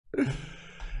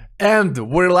And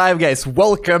we're live, guys.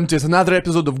 Welcome to another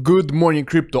episode of Good Morning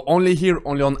Crypto. Only here,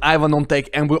 only on Ivan on Tech,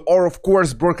 and we are of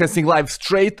course broadcasting live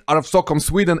straight out of Stockholm,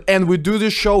 Sweden. And we do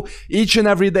this show each and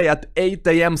every day at 8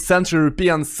 AM Central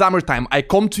European Summertime. I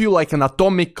come to you like an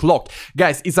atomic clock.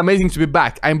 Guys, it's amazing to be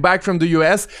back. I'm back from the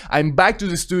US, I'm back to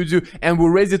the studio, and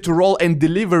we're ready to roll and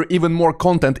deliver even more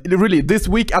content. Really, this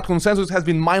week at Consensus has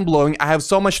been mind-blowing. I have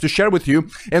so much to share with you,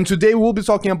 and today we'll be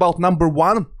talking about number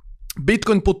one,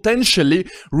 Bitcoin potentially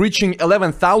reaching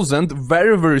 11,000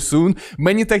 very soon.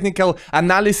 Many technical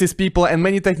analysis people and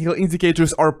many technical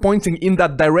indicators are pointing in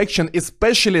that direction,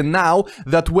 especially now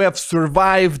that we have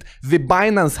survived the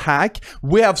Binance hack,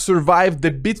 we have survived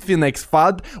the BITMEX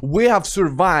FUD, we have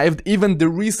survived even the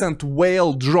recent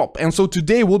whale drop. And so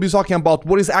today we'll be talking about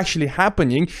what is actually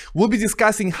happening. We'll be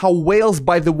discussing how whales,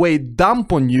 by the way,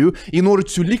 dump on you in order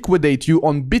to liquidate you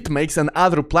on BitMEX and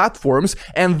other platforms.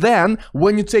 And then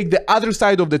when you take the other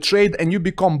side of the trade and you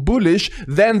become bullish,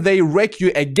 then they wreck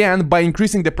you again by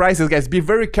increasing the prices. Guys, be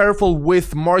very careful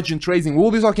with margin trading.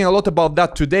 We'll be talking a lot about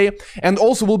that today, and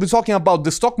also we'll be talking about the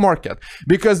stock market,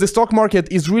 because the stock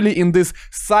market is really in this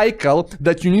cycle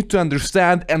that you need to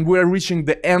understand, and we're reaching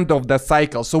the end of that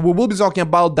cycle. So we will be talking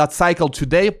about that cycle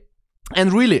today.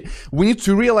 And really, we need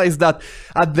to realize that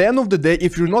at the end of the day,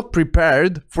 if you're not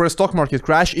prepared for a stock market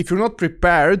crash, if you're not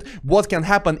prepared what can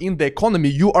happen in the economy,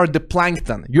 you are the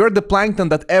plankton. You're the plankton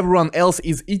that everyone else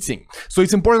is eating. So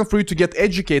it's important for you to get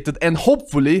educated, and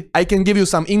hopefully I can give you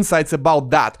some insights about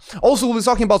that. Also, we'll be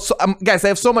talking about, guys, I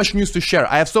have so much news to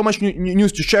share. I have so much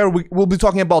news to share. We'll be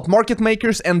talking about market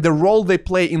makers and the role they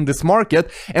play in this market,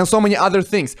 and so many other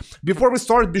things. Before we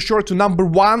start, be sure to number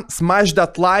one, smash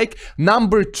that like.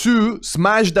 Number two,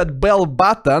 smash that bell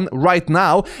button right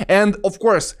now. And of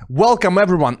course, welcome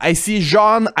everyone. I see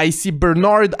Jean, I see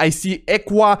Bernard, I see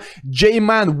Equa,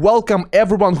 J-Man. Welcome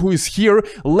everyone who is here.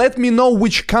 Let me know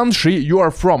which country you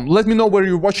are from. Let me know where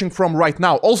you're watching from right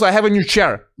now. Also, I have a new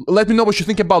chair. Let me know what you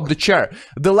think about the chair.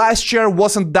 The last chair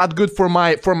wasn't that good for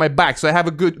my back, so I have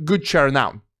a good chair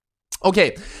now.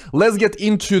 Okay, let's get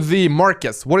into the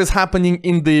markets. What is happening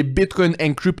in the Bitcoin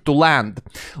and crypto land?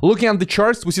 Looking at the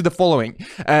charts, we see the following.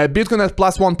 Bitcoin at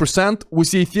plus 1%, we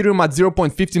see Ethereum at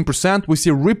 0.15%, we see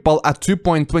Ripple at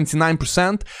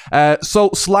 2.29%,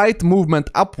 so slight movement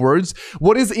upwards.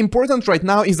 What is important right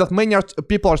now is that many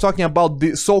people are talking about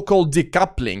the so-called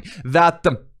decoupling, that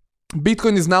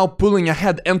Bitcoin is now pulling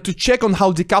ahead. And to check on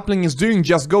how decoupling is doing,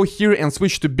 just go here and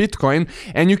switch to Bitcoin,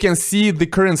 and you can see the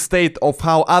current state of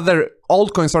how other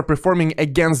altcoins are performing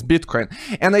against Bitcoin.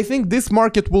 And I think this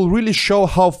market will really show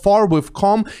how far we've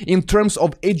come in terms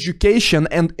of education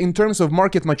and in terms of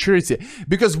market maturity.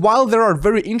 Because while there are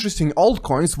very interesting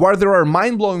altcoins, while there are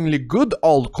mind-blowingly good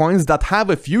altcoins that have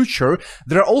a future,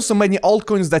 there are also many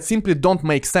altcoins that simply don't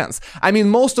make sense. I mean,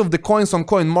 most of the coins on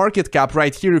CoinMarketCap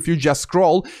right here, if you just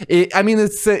scroll, I mean,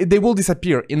 they will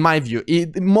disappear in my view.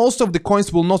 Most of the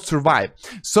coins will not survive.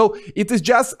 So it is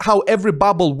just how every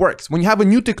bubble works. When you have a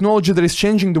new technology that is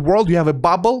changing the world, you have a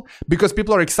bubble because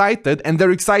people are excited, and they're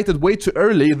excited way too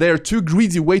early. They're too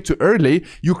greedy way too early.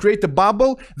 You create a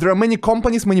bubble. There are many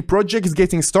companies, many projects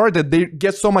getting started. They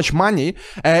get so much money,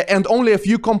 and only a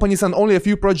few companies and only a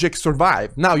few projects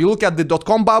survive. Now, you look at the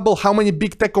 .com bubble. How many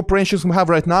big tech corporations we have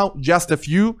right now? Just a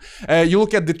few. You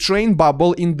look at the train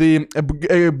bubble in the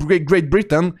Great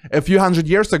Britain a few hundred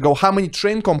years ago. How many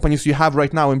train companies you have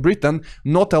right now in Britain?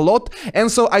 Not a lot.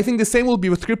 And so I think the same will be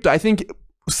with crypto. I think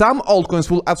some altcoins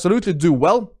will absolutely do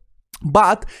well,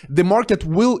 but the market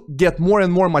will get more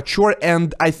and more mature,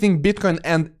 and I think Bitcoin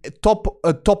and top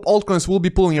altcoins will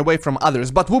be pulling away from others.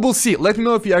 But we will see. Let me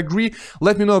know if you agree.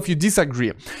 Let me know if you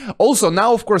disagree. Also,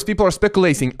 now, of course, people are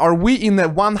speculating. Are we in a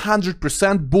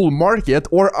 100% bull market,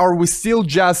 or are we still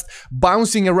just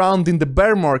bouncing around in the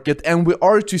bear market, and we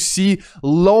are to see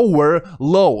lower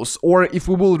lows, or if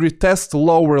we will retest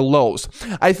lower lows?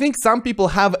 I think some people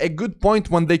have a good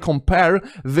point when they compare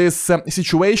this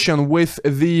situation with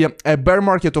the bear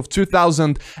market of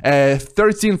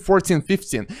 2013, 14,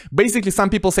 15. Basically, some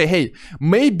people say, hey,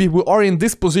 maybe we are in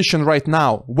this position right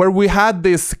now where we had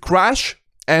this crash.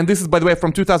 And this is, by the way,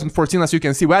 from 2014, as you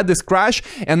can see, we had this crash,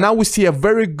 and now we see a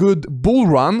very good bull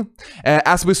run,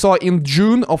 as we saw in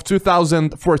June of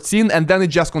 2014, and then it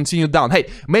just continued down. Hey,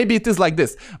 maybe it is like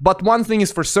this, but one thing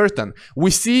is for certain: we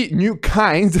see new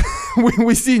kinds,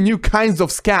 we see new kinds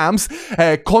of scams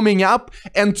coming up,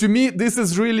 and to me, this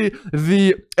is really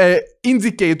the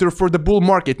indicator for the bull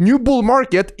market. New bull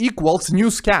market equals new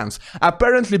scams.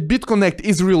 Apparently BitConnect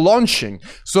is relaunching,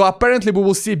 so apparently we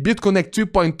will see BitConnect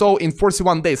 2.0 in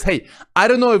 41 days. Hey, I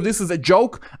don't know if this is a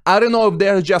joke, I don't know if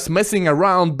they're just messing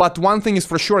around, but one thing is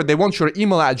for sure, they want your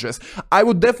email address. I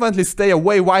would definitely stay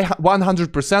away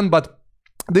 100%, but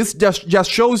this just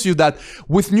shows you that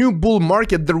with new bull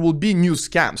market, there will be new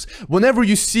scams. Whenever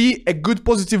you see a good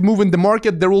positive move in the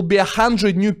market, there will be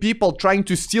 100 new people trying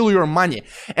to steal your money.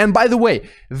 And by the way,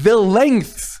 the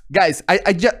lengths, guys,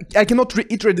 I cannot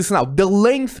reiterate this now. The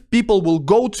length people will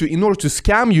go to in order to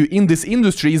scam you in this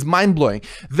industry is mind-blowing.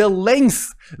 The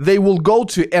lengths they will go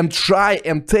to and try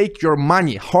and take your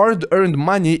money, hard-earned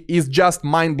money, is just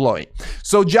mind-blowing.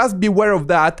 So just beware of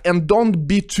that, and don't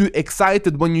be too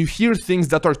excited when you hear things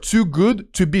that are too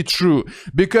good to be true.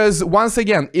 Because once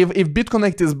again, if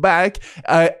BitConnect is back,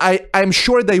 I'm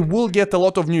sure they will get a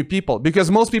lot of new people, because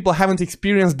most people haven't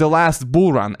experienced the last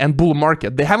bull run and bull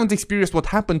market. They haven't experienced what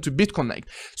happened to BitConnect.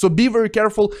 So be very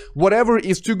careful. Whatever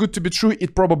is too good to be true,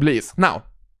 it probably is. Now,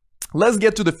 let's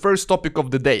get to the first topic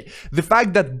of the day. The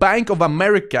fact that Bank of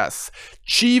America's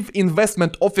Chief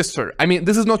Investment Officer, I mean,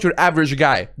 this is not your average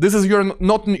guy. This is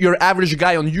not your average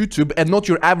guy on YouTube, and not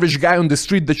your average guy on the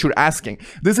street that you're asking.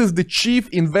 This is the Chief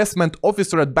Investment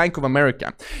Officer at Bank of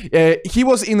America. He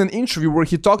was in an interview where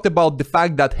he talked about the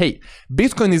fact that, hey,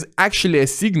 Bitcoin is actually a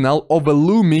signal of a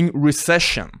looming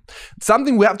recession.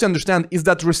 Something we have to understand is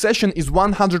that recession is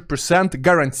 100%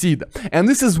 guaranteed. And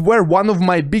this is where one of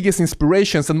my biggest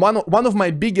inspirations and one of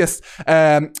my biggest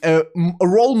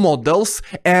role models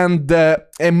and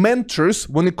mentors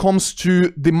when it comes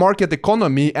to the market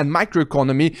economy and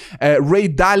microeconomy, Ray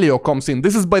Dalio, comes in.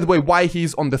 This is, by the way, why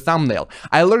he's on the thumbnail.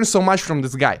 I learned so much from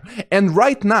this guy. And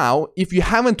right now, if you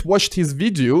haven't watched his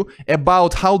video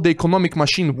about how the economic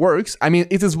machine works, I mean,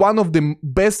 it is one of the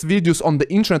best videos on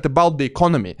the internet about the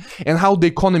economy and how the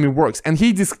economy works. And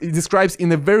he describes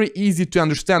in a very easy to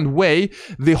understand way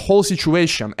the whole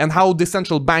situation and how the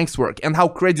central banks work and how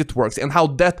credit works and how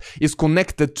debt is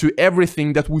connected to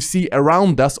everything that we see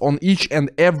around us on each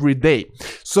and every day.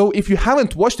 So if you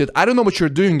haven't watched it, I don't know what you're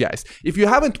doing, guys. If you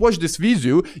haven't watched this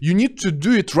video, you need to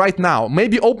do it right now.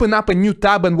 Maybe open up a new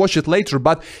tab and watch it later.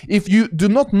 But if you do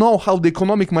not know how the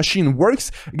economic machine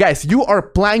works, guys, you are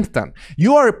plankton.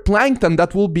 You are plankton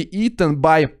that will be eaten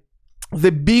by the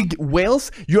big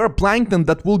whales. You are plankton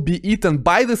that will be eaten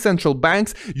by the central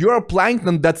banks. You are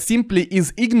plankton that simply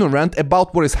is ignorant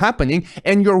about what is happening,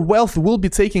 and your wealth will be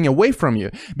taken away from you.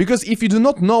 Because if you do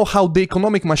not know how the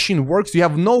economic machine works, you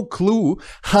have no clue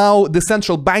how the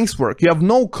central banks work. You have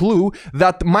no clue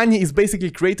that money is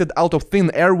basically created out of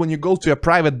thin air when you go to a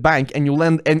private bank and you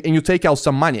lend and you take out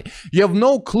some money. You have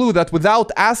no clue that without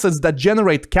assets that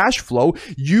generate cash flow,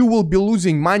 you will be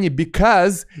losing money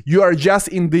because you are just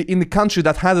in the country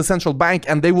that has a central bank,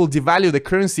 and they will devalue the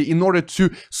currency in order to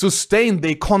sustain the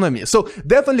economy. So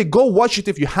definitely go watch it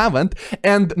if you haven't.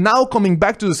 And now coming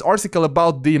back to this article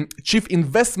about the Chief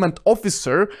Investment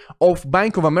Officer of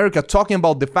Bank of America, talking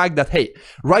about the fact that, hey,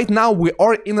 right now we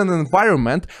are in an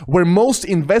environment where most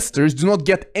investors do not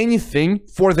get anything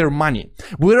for their money.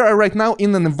 We are right now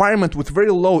in an environment with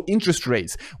very low interest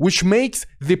rates, which makes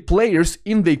the players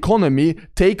in the economy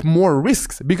take more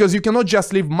risks, because you cannot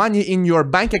just leave money in your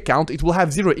bank account. It will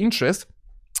have zero interest.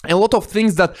 A lot of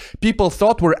things that people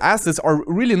thought were assets are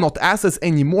really not assets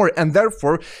anymore, and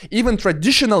therefore even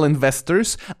traditional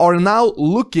investors are now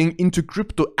looking into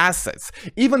crypto assets.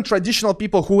 Even traditional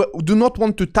people who do not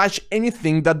want to touch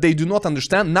anything that they do not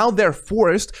understand, now they're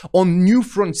forced on new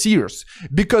frontiers,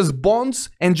 because bonds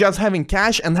and just having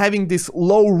cash and having these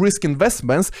low risk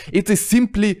investments, it is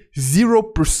simply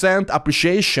 0%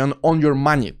 appreciation on your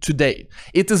money today.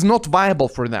 It is not viable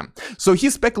for them. So he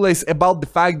speculates about the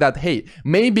fact that, hey,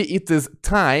 maybe it is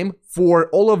time for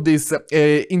all of these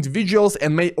individuals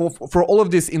and for all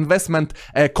of these investment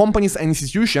companies and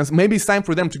institutions, maybe it's time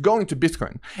for them to go into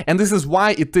Bitcoin. And this is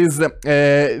why it is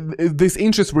this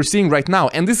interest we're seeing right now.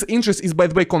 And this interest is, by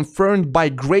the way, confirmed by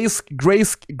Grayscale.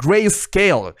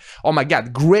 Oh my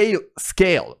God,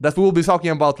 Grayscale, that we will be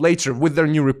talking about later with their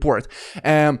new report.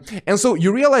 And so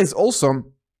you realize also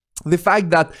the fact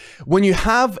that when you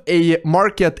have a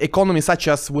market economy such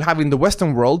as we have in the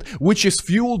Western world, which is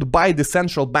fueled by the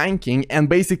central banking and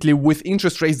basically with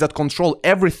interest rates that control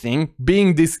everything,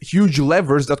 being these huge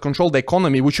levers that control the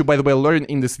economy, which you, by the way, learn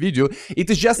in this video, it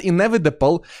is just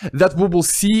inevitable that we will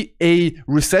see a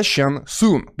recession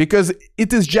soon, because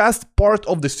it is just part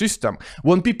of the system.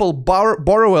 When people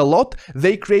borrow a lot,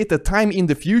 they create a time in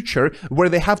the future where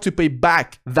they have to pay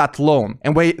back that loan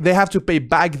and where they have to pay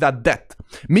back that debt.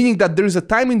 Meaning meaning that there is a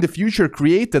time in the future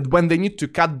created when they need to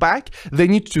cut back, they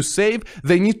need to save,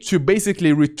 they need to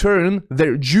basically return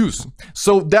their juice.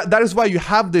 So that is why you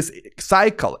have this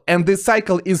cycle, and this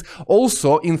cycle is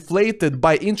also inflated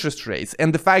by interest rates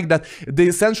and the fact that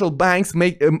the central banks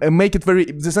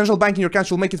the central bank in your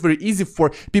country will make it very easy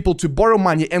for people to borrow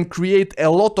money and create a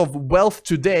lot of wealth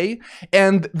today,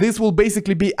 and this will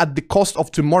basically be at the cost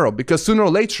of tomorrow, because sooner or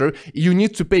later you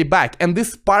need to pay back, and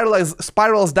this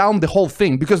spirals down the whole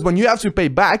thing, because when you have to pay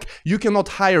back, you cannot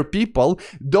hire people,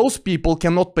 those people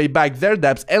cannot pay back their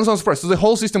debts, and so on and so forth. So the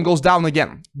whole system goes down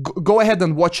again. Go ahead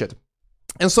and watch it.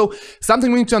 And so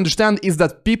something we need to understand is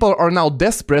that people are now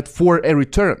desperate for a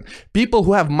return. People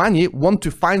who have money want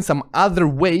to find some other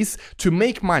ways to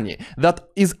make money that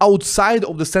is outside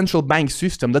of the central bank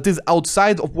system, that is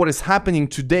outside of what is happening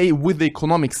today with the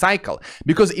economic cycle,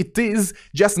 because it is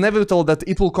just inevitable that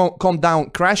it will come down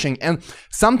crashing. And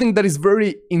something that is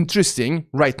very interesting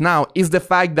right now is the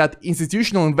fact that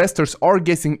institutional investors are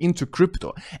getting into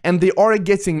crypto, and they are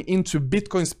getting into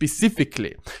Bitcoin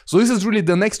specifically. So this is really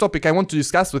the next topic I want to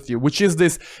discuss with you, which is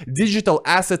this digital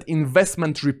asset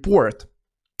investment report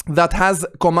that has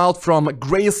come out from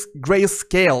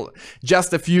Grayscale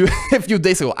just a few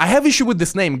days ago. I have issue with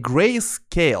this name,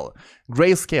 Grayscale,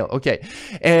 okay.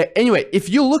 Anyway, if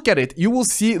you look at it, you will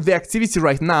see the activity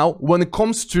right now when it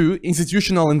comes to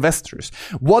institutional investors,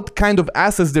 what kind of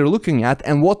assets they're looking at,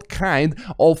 and what kind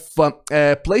of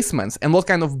placements and what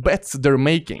kind of bets they're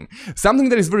making. Something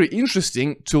that is very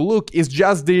interesting to look is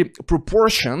just the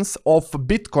proportions of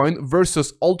Bitcoin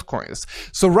versus altcoins.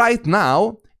 So right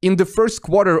now, in the first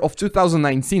quarter of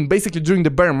 2019, basically during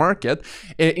the bear market,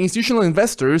 institutional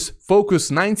investors focus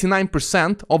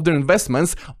 99% of their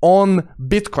investments on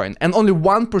Bitcoin and only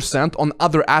 1% on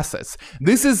other assets.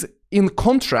 This is in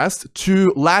contrast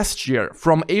to last year,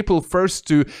 from April 1st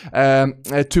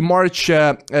to March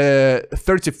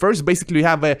 31st. Basically, you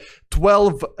have a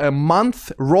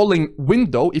 12-month rolling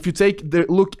window. If you take the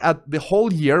look at the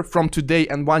whole year from today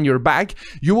and 1 year back,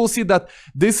 you will see that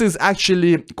this is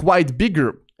actually quite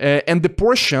bigger. And the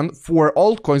portion for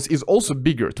altcoins is also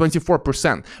bigger,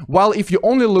 24%. While if you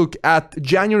only look at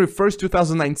January 1st,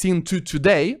 2019 to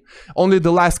today, only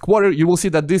the last quarter, you will see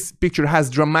that this picture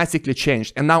has dramatically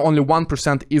changed, and now only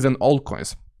 1% is in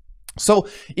altcoins. So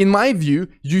in my view,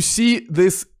 you see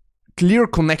this clear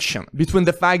connection between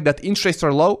the fact that interest rates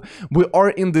are low, we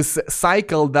are in this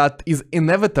cycle that is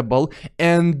inevitable,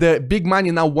 and big money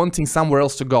now wanting somewhere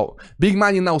else to go. Big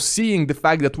money now seeing the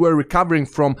fact that we're recovering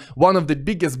from one of the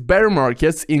biggest bear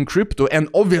markets in crypto, and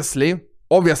obviously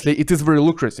it is very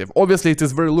lucrative. Obviously, it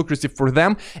is very lucrative for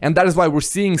them, and that is why we're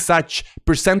seeing such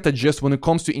percentages when it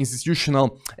comes to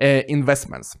institutional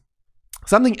investments.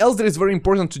 Something else that is very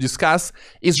important to discuss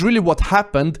is really what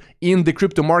happened in the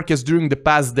crypto markets during the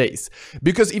past days.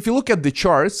 Because if you look at the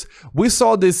charts, we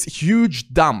saw this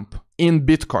huge dump in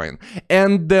Bitcoin,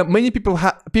 and many people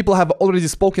have already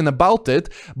spoken about it.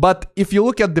 But if you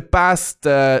look at the past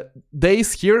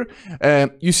days here,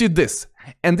 you see this,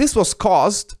 and this was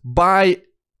caused by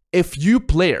a few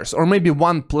players, or maybe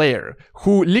one player,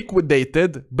 who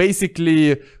liquidated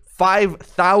basically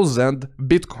 5,000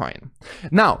 Bitcoin.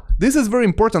 Now, this is very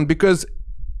important because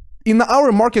in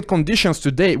our market conditions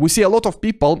today, we see a lot of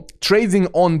people trading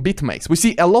on BITMEX. We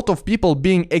see a lot of people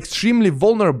being extremely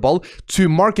vulnerable to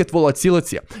market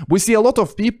volatility. We see a lot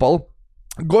of people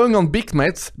going on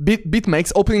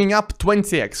BITMEX, opening up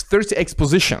 20x, 30x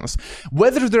positions.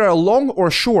 Whether they are long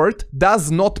or short does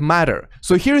not matter.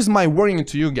 So here's my warning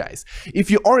to you guys.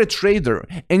 If you are a trader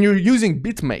and you're using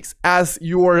BITMEX as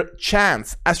your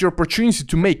chance, as your opportunity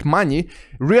to make money,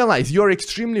 realize you're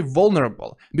extremely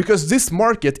vulnerable, because this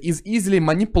market is easily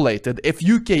manipulated, a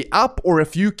few K up or a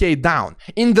few K down.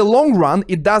 In the long run,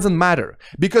 it doesn't matter,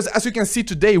 because as you can see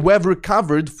today, we have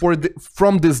recovered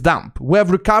from this dump. We have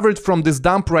recovered from this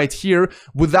dump right here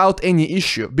without any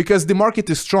issue, because the market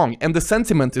is strong and the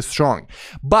sentiment is strong.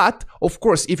 But of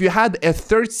course, if you had a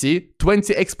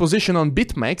 20x position on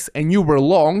BITMEX and you were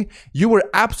long, you were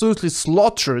absolutely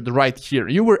slaughtered right here.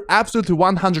 You were absolutely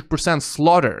 100%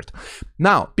 slaughtered.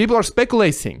 Now, people are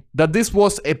speculating that this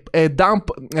was a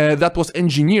dump that was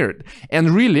engineered,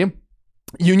 and really,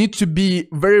 you need to be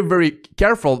very, very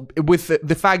careful with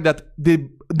the fact that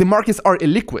the markets are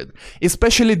illiquid,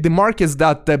 especially the markets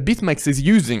that BITMEX is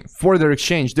using for their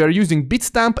exchange. They're using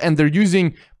Bitstamp and they're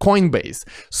using Coinbase.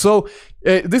 So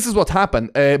this is what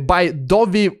happened by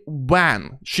Dovey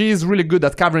Wan. She is really good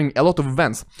at covering a lot of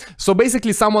events. So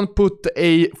basically, someone put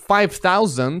a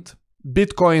 5,000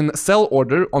 Bitcoin sell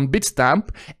order on Bitstamp,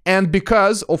 and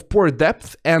because of poor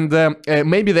depth and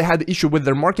maybe they had issue with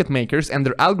their market makers and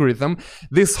their algorithm,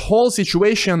 this whole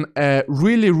situation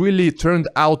really turned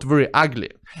out very ugly.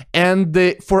 And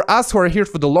for us who are here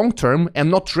for the long term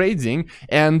and not trading,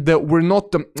 and we're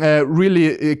not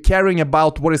really caring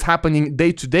about what is happening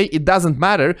day to day, it doesn't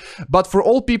matter. But for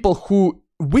all people who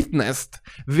witnessed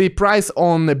the price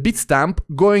on Bitstamp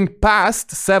going past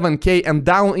 7k and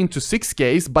down into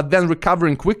 6ks, but then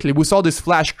recovering quickly, we saw this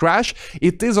flash crash.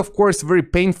 It is of course very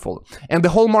painful, and the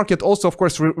whole market also of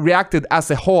course reacted as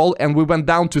a whole, and we went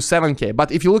down to 7k.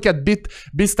 But if you look at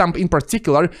Bitstamp in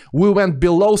particular, we went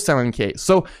below 7k.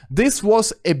 So this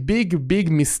was a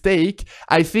big mistake,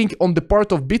 I think, on the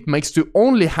part of BitMEX to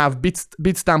only have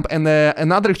Bitstamp and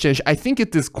another exchange, I think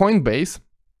it is Coinbase,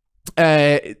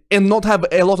 and not have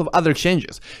a lot of other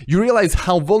exchanges. You realize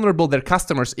how vulnerable their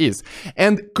customers is.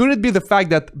 And could it be the fact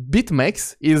that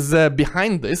BitMEX is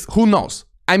behind this? Who knows?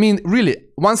 I mean, really,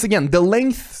 once again, the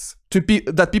lengths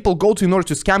that people go to in order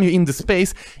to scam you in the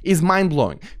space is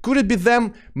mind-blowing. Could it be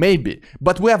them? Maybe.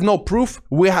 But we have no proof,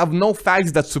 we have no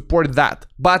facts that support that.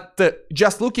 But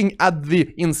just looking at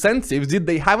the incentives, did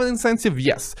they have an incentive?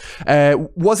 Yes.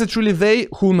 Was it really they?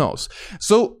 Who knows?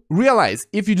 So realize,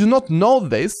 if you do not know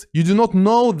this, you do not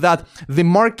know that the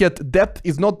market depth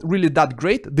is not really that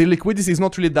great, the liquidity is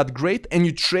not really that great, and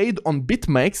you trade on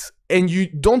BitMEX, and you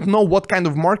don't know what kind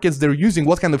of markets they're using,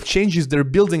 what kind of changes they're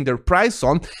building their price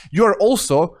on, you are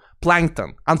also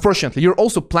plankton. Unfortunately, you're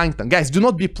also plankton. Guys, do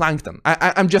not be plankton.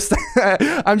 I'm just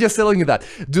I'm just telling you that.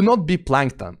 Do not be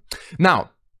plankton.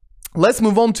 Now, let's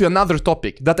move on to another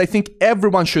topic that I think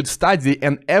everyone should study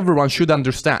and everyone should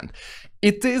understand.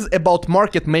 It is about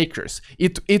market makers.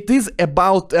 It is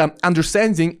about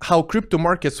understanding how crypto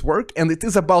markets work, and it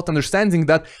is about understanding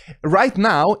that right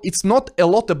now it's not a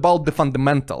lot about the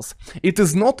fundamentals. It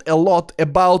is not a lot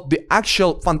about the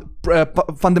actual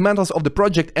fundamentals of the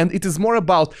project, and it is more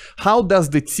about how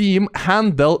does the team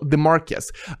handle the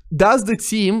markets. Does the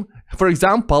team, for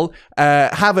example,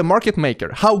 have a market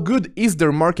maker? How good is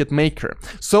their market maker?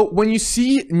 So when you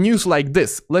see news like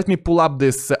this, let me pull up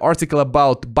this article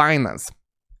about Binance.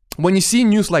 When you see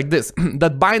news like this,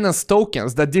 that Binance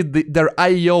tokens that did their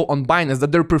IEO on Binance,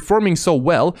 that they're performing so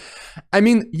well, I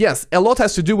mean, yes, a lot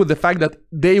has to do with the fact that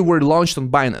they were launched on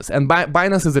Binance, and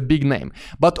Binance is a big name,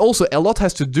 but also a lot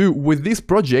has to do with these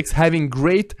projects having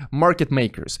great market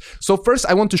makers. So first,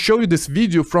 I want to show you this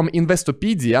video from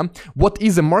Investopedia, what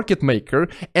is a market maker,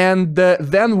 and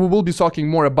then we will be talking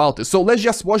more about it. So let's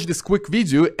just watch this quick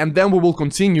video, and then we will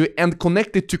continue and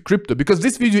connect it to crypto, because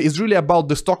this video is really about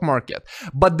the stock market,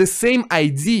 but the same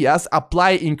ideas apply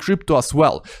in crypto as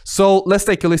well. So let's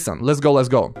take a listen. Let's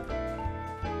go.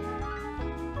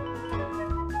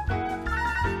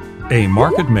 A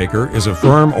market maker is a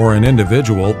firm or an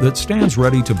individual that stands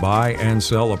ready to buy and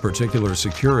sell a particular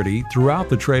security throughout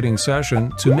the trading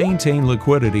session to maintain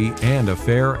liquidity and a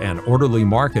fair and orderly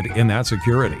market in that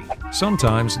security.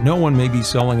 Sometimes no one may be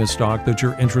selling a stock that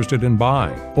you're interested in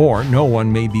buying, or no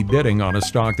one may be bidding on a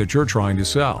stock that you're trying to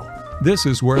sell. This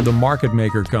is where the market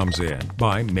maker comes in,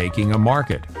 by making a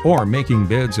market, or making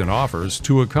bids and offers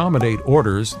to accommodate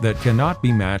orders that cannot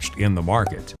be matched in the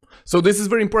market. So this is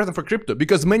very important for crypto,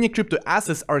 because many crypto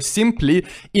assets are simply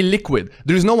illiquid.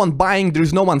 There is no one buying, there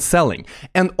is no one selling.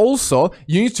 And also,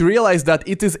 you need to realize that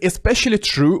it is especially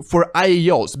true for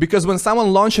IEOs, because when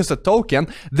someone launches a token,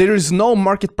 there is no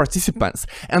market participants.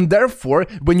 And therefore,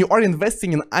 when you are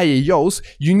investing in IEOs,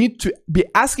 you need to be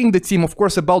asking the team, of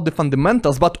course, about the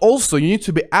fundamentals, but also you need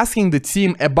to be asking the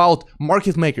team about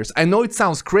market makers. I know it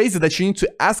sounds crazy that you need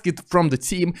to ask it from the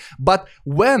team, but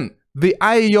when the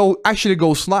IEO actually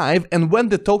goes live and when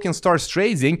the token starts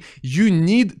trading, you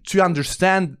need to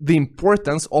understand the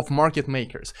importance of market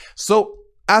makers. So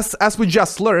as we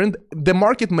just learned, the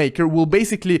market maker will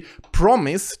basically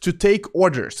promise to take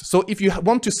orders. So if you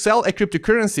want to sell a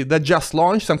cryptocurrency that just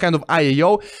launched, some kind of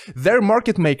IEO, their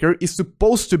market maker is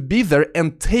supposed to be there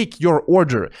and take your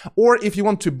order. Or if you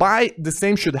want to buy, the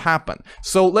same should happen.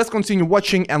 So let's continue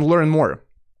watching and learn more.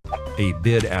 A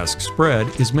bid-ask spread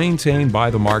is maintained by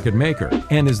the market maker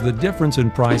and is the difference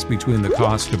in price between the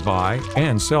cost to buy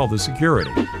and sell the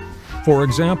security. For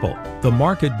example, the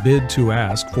market bid to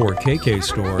ask for KK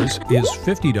stores is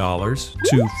 $50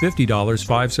 to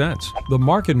 $50.05. The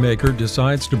market maker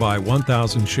decides to buy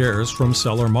 1,000 shares from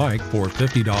seller Mike for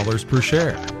 $50 per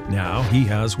share. Now he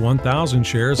has 1,000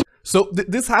 shares. So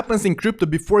this happens in crypto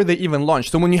before they even launch.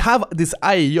 So when you have these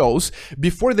IEOs,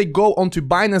 before they go onto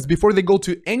Binance, before they go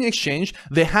to any exchange,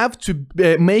 they have to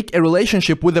make a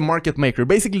relationship with the market maker.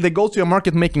 Basically, they go to a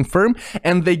market making firm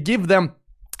and they give them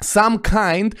some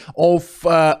kind of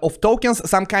tokens,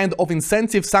 some kind of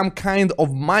incentive, some kind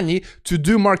of money to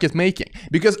do market making.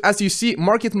 Because as you see,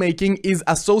 market making is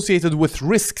associated with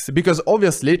risks, because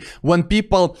obviously when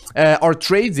people are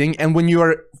trading and when you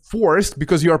are forced,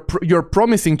 because you're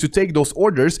promising to take those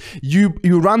orders, you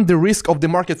run the risk of the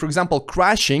market, for example,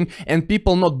 crashing and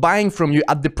people not buying from you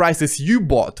at the prices you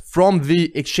bought from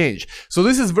the exchange. So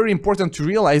this is very important to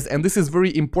realize, and this is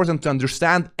very important to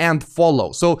understand and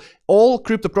follow. So all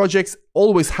crypto projects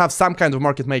always have some kind of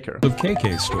market maker. Of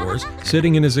KK stores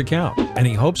sitting in his account, and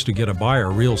he hopes to get a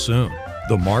buyer real soon.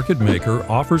 The market maker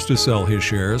offers to sell his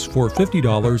shares for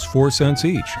 $50.04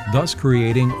 each, thus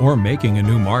creating or making a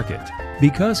new market.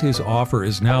 Because his offer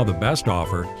is now the best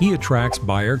offer, he attracts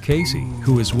buyer Casey,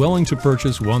 who is willing to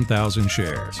purchase 1,000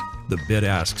 shares. The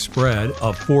bid-ask spread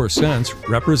of 4 cents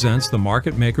represents the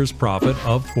market maker's profit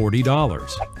of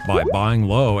 $40 by buying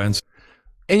low and...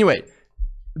 Anyway,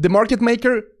 the market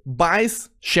maker buys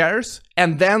shares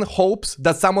and then hopes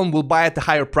that someone will buy at a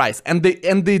higher price, and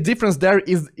the difference there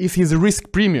is his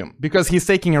risk premium, because he's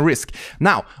taking a risk.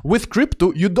 Now with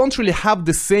crypto you don't really have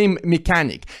the same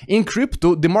mechanic. In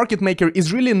crypto the market maker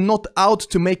is really not out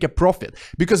to make a profit,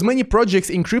 because many projects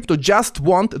in crypto just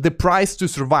want the price to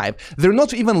survive. They're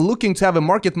not even looking to have a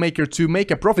market maker to make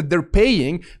a profit. They're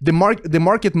paying the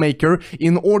market maker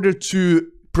in order to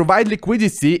provide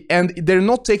liquidity, and they're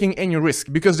not taking any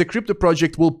risk because the crypto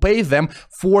project will pay them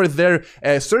for their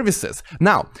services.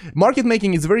 Now, market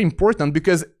making is very important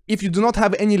because if you do not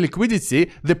have any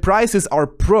liquidity, the prices are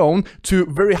prone to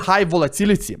very high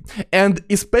volatility. And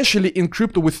especially in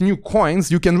crypto with new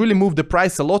coins, you can really move the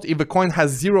price a lot if a coin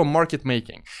has zero market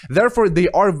making. Therefore, they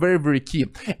are very, very key.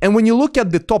 And when you look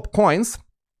at the top coins,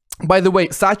 by the way,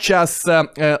 such as,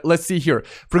 let's see here,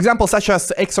 for example, such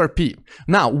as XRP.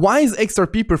 Now, why is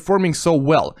XRP performing so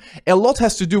well? A lot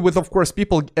has to do with, of course,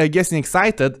 people getting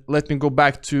excited. Let me go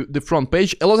back to the front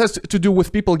page. A lot has to do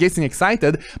with people getting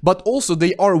excited, but also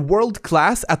they are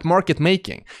world-class at market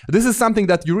making. This is something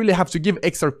that you really have to give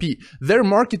XRP. Their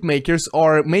market makers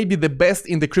are maybe the best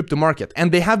in the crypto market,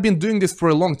 and they have been doing this for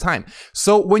a long time.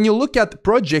 So when you look at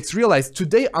projects, realize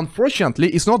today, unfortunately,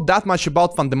 it's not that much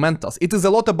about fundamentals. It is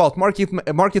a lot about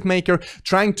market maker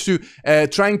trying to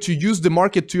use the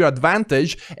market to your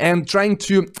advantage and trying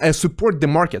to support the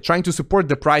market, trying to support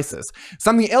the prices.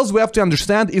 Something else we have to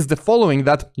understand is the following,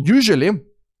 that usually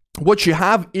what you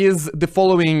have is the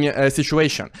following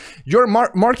situation. Your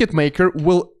market maker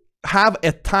will have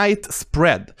a tight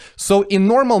spread. So in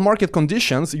normal market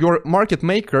conditions, your market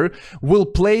maker will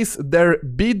place their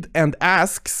bid and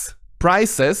asks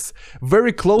prices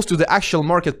very close to the actual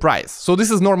market price. So this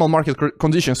is normal market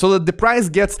conditions, so that the price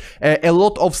gets a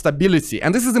lot of stability.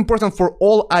 And this is important for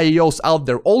all IEOs out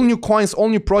there, all new coins, all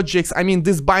new projects. I mean,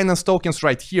 these Binance tokens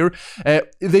right here,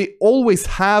 they always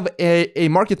have a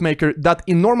market maker that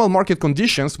in normal market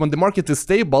conditions, when the market is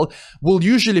stable, will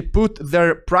usually put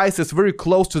their prices very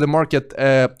close to the market,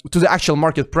 to the actual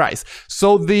market price.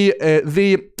 So the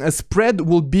spread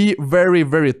will be very,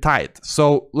 very tight.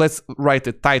 So let's write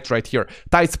it tight right here,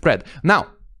 tight spread. Now,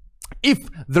 if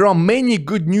there are many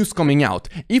good news coming out,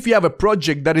 if you have a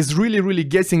project that is really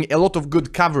getting a lot of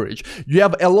good coverage, you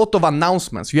have a lot of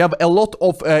announcements, you have a lot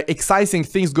of exciting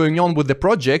things going on with the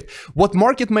project, what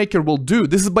market maker will do,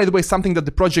 this is by the way something that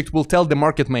the project will tell the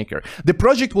market maker. The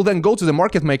project will then go to the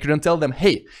market maker and tell them,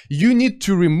 hey, you need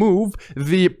to remove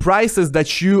the prices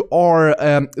that you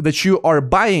are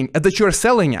buying, that you are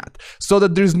selling at, so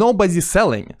that there's nobody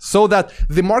selling, so that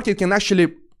the market can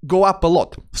actually go up a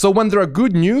lot. So when there are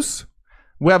good news,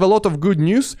 we have a lot of good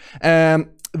news, the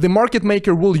market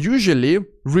maker will usually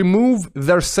remove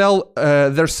their sell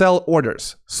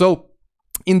orders. So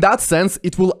in that sense,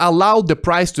 it will allow the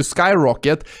price to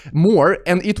skyrocket more,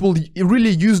 and it will really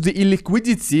use the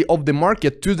illiquidity of the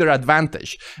market to their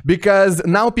advantage, because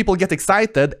now people get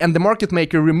excited and the market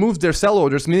maker removes their sell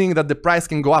orders, meaning that the price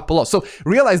can go up a lot. So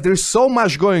realize there's so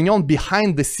much going on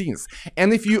behind the scenes.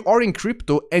 And if you are in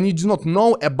crypto and you do not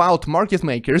know about market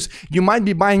makers, you might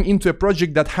be buying into a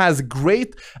project that has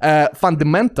great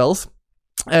fundamentals,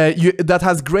 that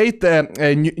has great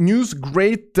news,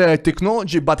 great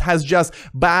technology, but has just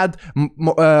bad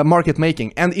market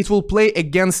making, and it will play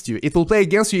against you. It will play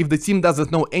against you if the team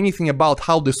doesn't know anything about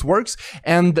how this works,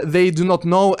 and they do not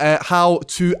know how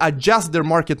to adjust their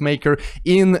market maker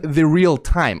in the real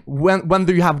time when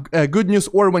you have good news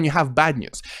or when you have bad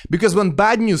news. Because when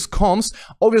bad news comes,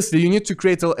 obviously you need to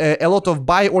create a lot of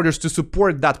buy orders to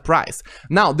support that price.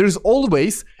 Now, there's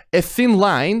always a thin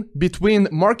line between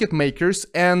market makers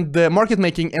and market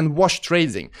making and wash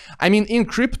trading. I mean, in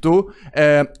crypto,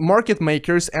 market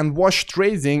makers and wash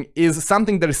trading is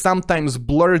something that is sometimes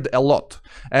blurred a lot.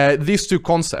 These two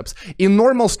concepts. In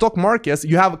normal stock markets,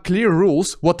 you have clear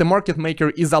rules what the market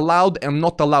maker is allowed and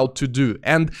not allowed to do.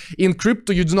 And in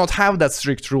crypto, you do not have that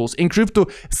strict rules. In crypto,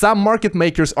 some market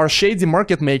makers are shady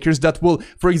market makers that will,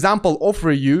 for example,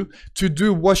 offer you to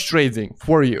do wash trading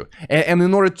for you. And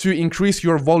in order to increase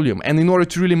your volume and in order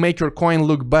to really make your coin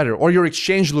look better or your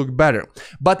exchange look better.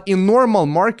 But in normal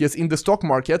markets, in the stock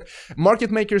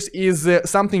market makers is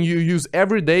something you use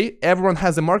every day. Everyone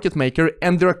has a market maker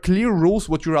and there are clear rules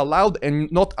what you're allowed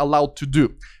and not allowed to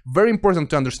do. Very important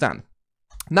to understand.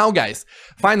 Now guys,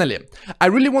 finally, I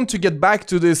really want to get back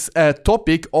to this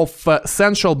topic of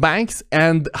central banks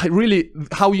and really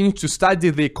how you need to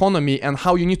study the economy and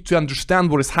how you need to understand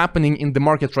what is happening in the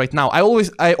market right now. I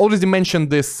already mentioned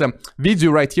this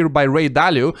video right here by Ray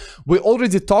Dalio. We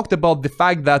already talked about the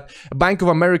fact that Bank of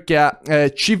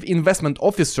America Chief Investment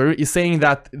Officer is saying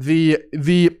that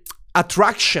the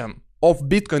attraction of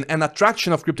Bitcoin and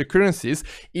attraction of cryptocurrencies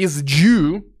is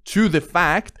due to the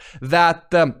fact that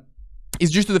the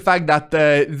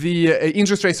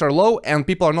interest rates are low and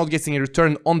people are not getting a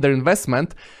return on their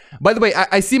investment. By the way,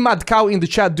 I see Mad Cow in the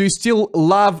chat. Do you still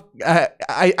love...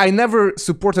 I never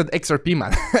supported XRP,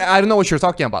 man. I don't know what you're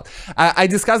talking about. I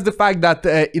discussed the fact that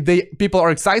people are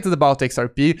excited about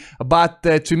XRP, but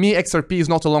to me, XRP is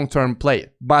not a long-term play.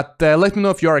 But let me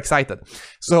know if you're excited.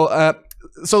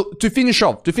 So to finish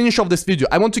off this video,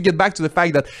 I want to get back to the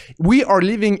fact that we are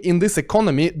living in this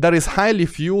economy that is highly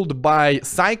fueled by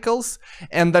cycles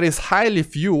and that is highly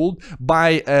fueled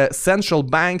by central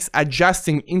banks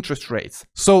adjusting interest rates.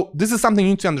 So this is something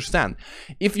you need to understand.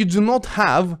 If you do not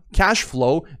have cash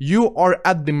flow, you are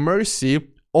at the mercy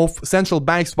of central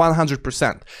banks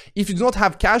 100%. If you do not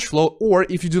have cash flow or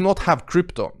if you do not have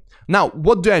crypto. Now,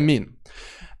 what do I mean?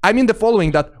 I mean the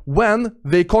following, that when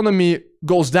the economy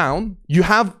goes down, you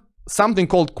have something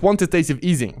called quantitative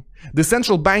easing. The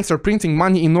central banks are printing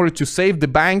money in order to save the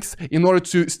banks, in order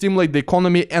to stimulate the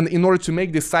economy, and in order to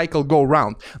make this cycle go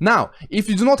round. Now, if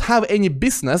you do not have any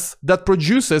business that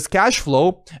produces cash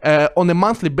flow on a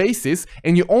monthly basis,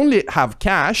 and you only have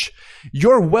cash,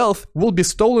 your wealth will be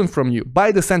stolen from you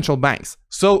by the central banks.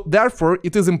 So therefore,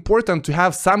 it is important to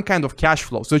have some kind of cash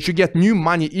flow so that you get new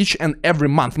money each and every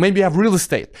month. Maybe you have real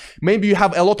estate. Maybe you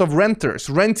have a lot of renters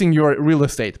renting your real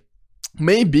estate.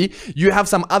 Maybe you have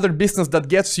some other business that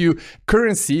gets you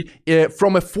currency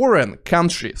from a foreign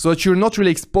country so that you're not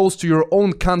really exposed to your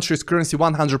own country's currency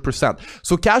 100%.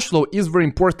 So cash flow is very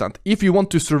important if you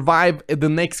want to survive the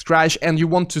next crash and you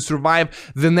want to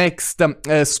survive the next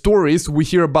stories we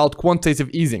hear about quantitative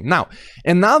easing. Now,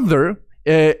 another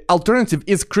alternative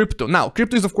is crypto. Now,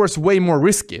 crypto is of course way more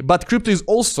risky, but crypto is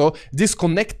also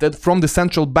disconnected from the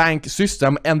central bank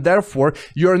system, and therefore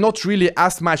you're not really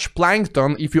as much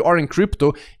plankton if you are in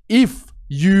crypto if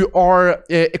you are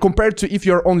compared to if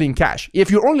you're only in cash. If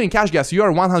you're only in cash, guys, you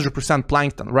are 100%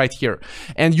 plankton right here,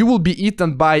 and you will be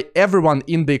eaten by everyone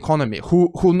in the economy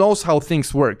who knows how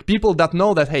things work. People that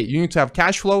know that, hey, you need to have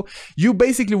cash flow. You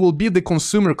basically will be the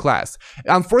consumer class.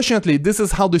 Unfortunately, this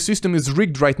is how the system is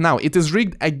rigged right now. It is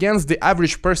rigged against the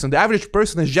average person. The average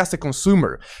person is just a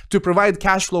consumer to provide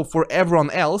cash flow for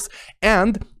everyone else.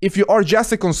 And if you are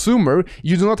just a consumer,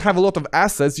 you do not have a lot of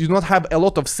assets, you do not have a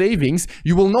lot of savings,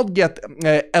 you will not get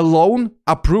a loan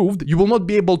approved, you will not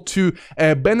be able to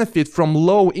benefit from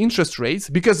low interest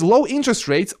rates, because low interest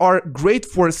rates are great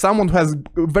for someone who has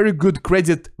very good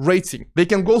credit rating. They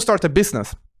can go start a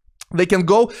business. They can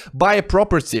go buy a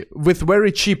property with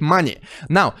very cheap money.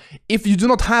 Now, if you do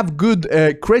not have good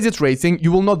credit rating,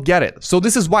 you will not get it. So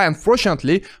this is why,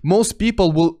 unfortunately, most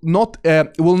people will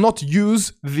not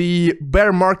use the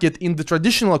bear market in the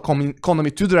traditional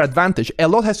economy to their advantage. A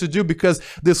lot has to do because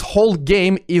this whole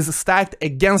game is stacked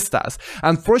against us.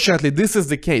 Unfortunately, this is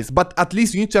the case, but at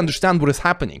least you need to understand what is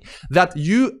happening. That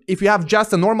if you have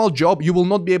just a normal job, you will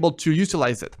not be able to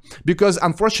utilize it because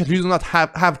unfortunately, you do not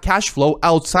have cash flow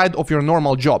outside of your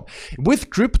normal job.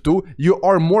 With crypto, you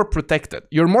are more protected.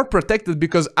 You're more protected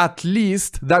because at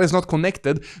least that is not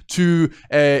connected to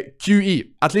QE.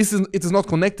 At least it is not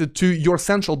connected to your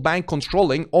central bank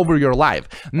controlling over your life.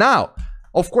 Now,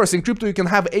 Of course, in crypto, you can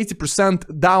have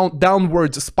 80%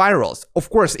 downward spirals. Of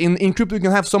course, in crypto, you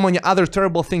can have so many other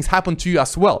terrible things happen to you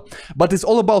as well. But it's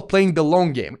all about playing the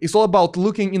long game. It's all about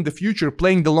looking in the future,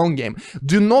 playing the long game.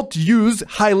 Do not use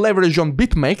high leverage on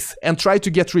BITMEX and try to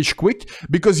get rich quick,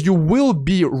 because you will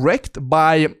be wrecked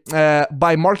by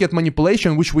market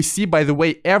manipulation, which we see, by the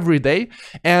way, every day.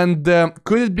 And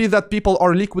could it be that people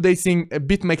are liquidating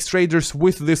BITMEX traders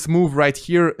with this move right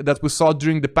here that we saw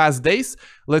during the past days?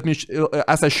 Let me,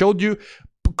 as I showed you,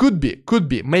 could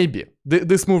be, maybe.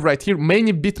 This move right here,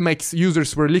 many BITMEX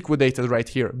users were liquidated right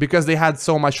here because they had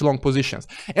so much long positions.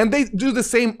 And they do the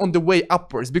same on the way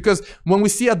upwards, because when we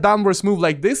see a downwards move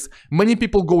like this, many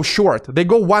people go short. They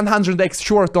go 100x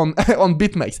short on, on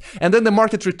BITMEX. And then the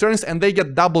market returns and they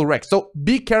get double wrecked. So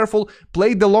be careful,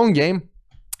 play the long game.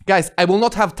 Guys, I will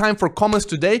not have time for comments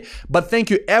today, but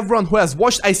thank you everyone who has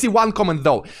watched. I see one comment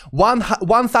though.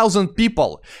 1,000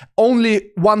 people, only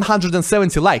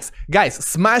 170 likes. Guys,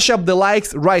 smash up the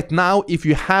likes right now if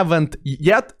you haven't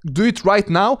yet. Do it right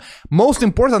now. Most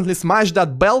importantly, smash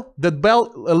that bell.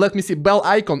 Let me see, bell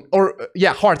icon. Or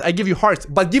yeah, heart. I give you heart,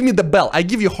 but give me the bell. I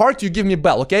give you heart, you give me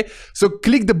bell, okay? So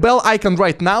click the bell icon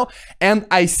right now, and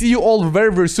I see you all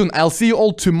very, very soon. I'll see you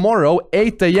all tomorrow,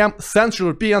 8 AM Central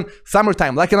European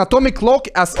Summertime. Like an atomic clock,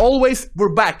 as always.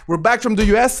 We're back from the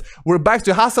US. We're back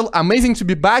to hustle. Amazing to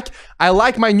be back. I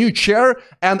like my new chair,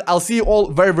 and I'll see you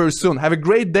all very, very soon. Have a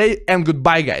great day, and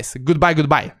goodbye, guys.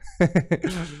 Goodbye.